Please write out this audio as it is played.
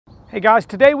Hey guys,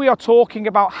 today we are talking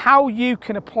about how you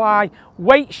can apply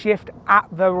weight shift at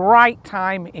the right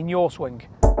time in your swing.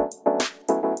 So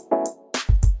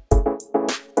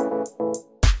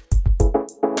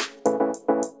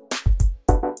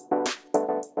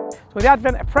with the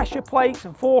advent of pressure plates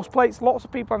and force plates, lots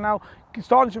of people are now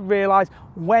starting to realise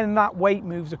when that weight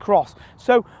moves across.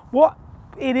 So what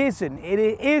it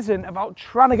isn't about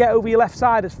trying to get over your left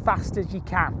side as fast as you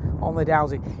can on the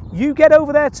dowsing. You get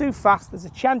over there too fast, there's a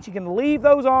chance you can leave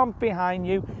those arms behind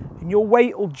you and your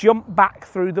weight will jump back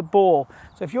through the ball.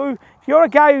 So if you're a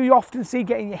guy who you often see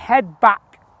getting your head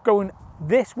back going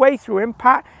this way through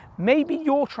impact, maybe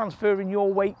you're transferring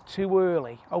your weight too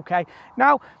early, okay?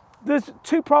 Now, there's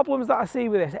two problems that I see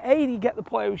with this. A, you get the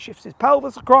player who shifts his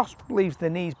pelvis across, leaves the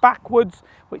knees backwards,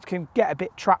 which can get a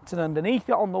bit trapped and underneath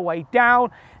it on the way down.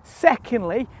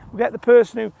 Secondly, we get the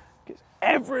person who gets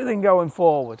everything going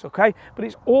forwards, okay? But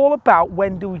it's all about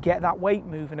when do we get that weight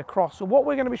moving across. So what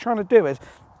we're going to be trying to do is,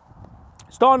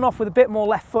 starting off with a bit more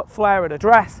left foot flare at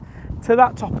address, to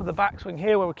that top of the backswing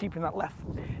here where we're keeping that left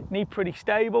knee pretty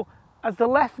stable. As the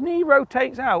left knee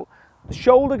rotates out, the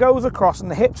shoulder goes across and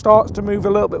the hip starts to move a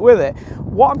little bit with it.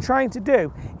 What I'm trying to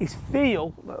do is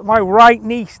feel that my right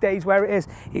knee stays where it is.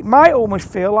 It might almost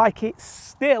feel like it's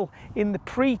still in the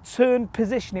pre-turned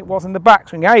position it was in the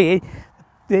backswing, i.e.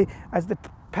 as the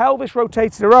pelvis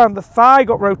rotated around, the thigh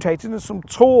got rotated and some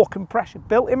torque and pressure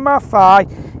built in my thigh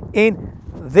in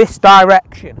this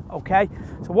direction, okay?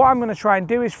 So what I'm going to try and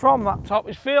do is from that top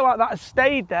is feel like that has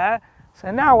stayed there.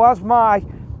 So now as my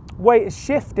weight has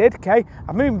shifted, okay,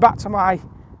 I'm moving back to my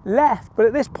left, but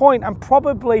at this point I'm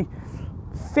probably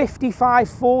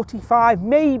 55-45,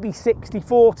 maybe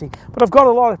 60-40, but I've got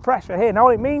a lot of pressure here. Now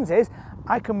what it means is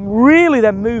I can really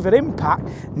then move at impact.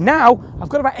 Now I've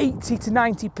got about 80 to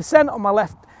 90% on my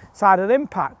left side of the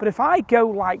impact, but if I go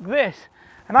like this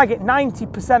and I get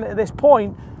 90% at this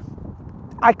point,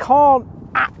 I can't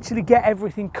actually get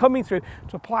everything coming through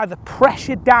to apply the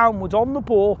pressure downwards on the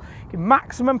ball, give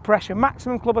maximum pressure,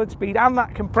 maximum club head speed and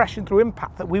that compression through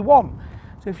impact that we want.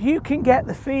 So if you can get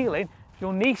the feeling, if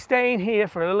your knee staying here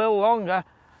for a little longer,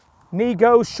 knee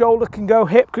goes, shoulder can go,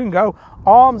 hip can go,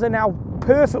 arms are now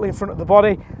perfectly in front of the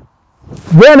body,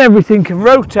 then everything can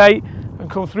rotate and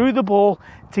come through the ball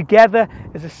together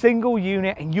as a single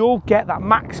unit, and you'll get that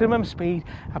maximum speed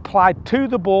applied to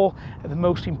the ball at the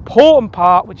most important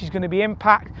part, which is going to be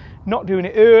impact, not doing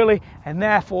it early and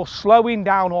therefore slowing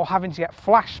down or having to get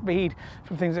flash speed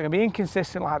from things that are going to be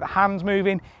inconsistent, like the hands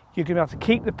moving. You're going to be able to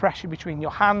keep the pressure between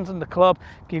your hands and the club,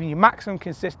 giving you maximum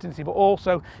consistency, but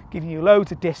also giving you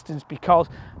loads of distance because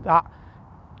that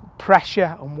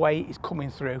pressure and weight is coming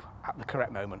through at the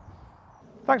correct moment.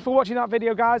 Thanks for watching that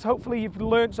video, guys. Hopefully you've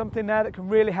learned something there that can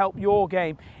really help your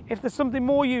game. If there's something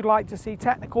more you'd like to see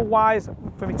technical wise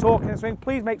for me talking and swing,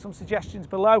 please make some suggestions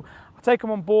below. I'll take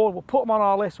them on board, we'll put them on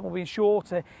our list and we'll be sure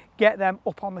to get them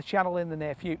up on the channel in the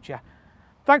near future.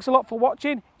 Thanks a lot for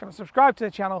watching. If you haven't subscribed to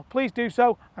the channel, please do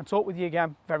so and talk with you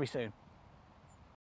again very soon.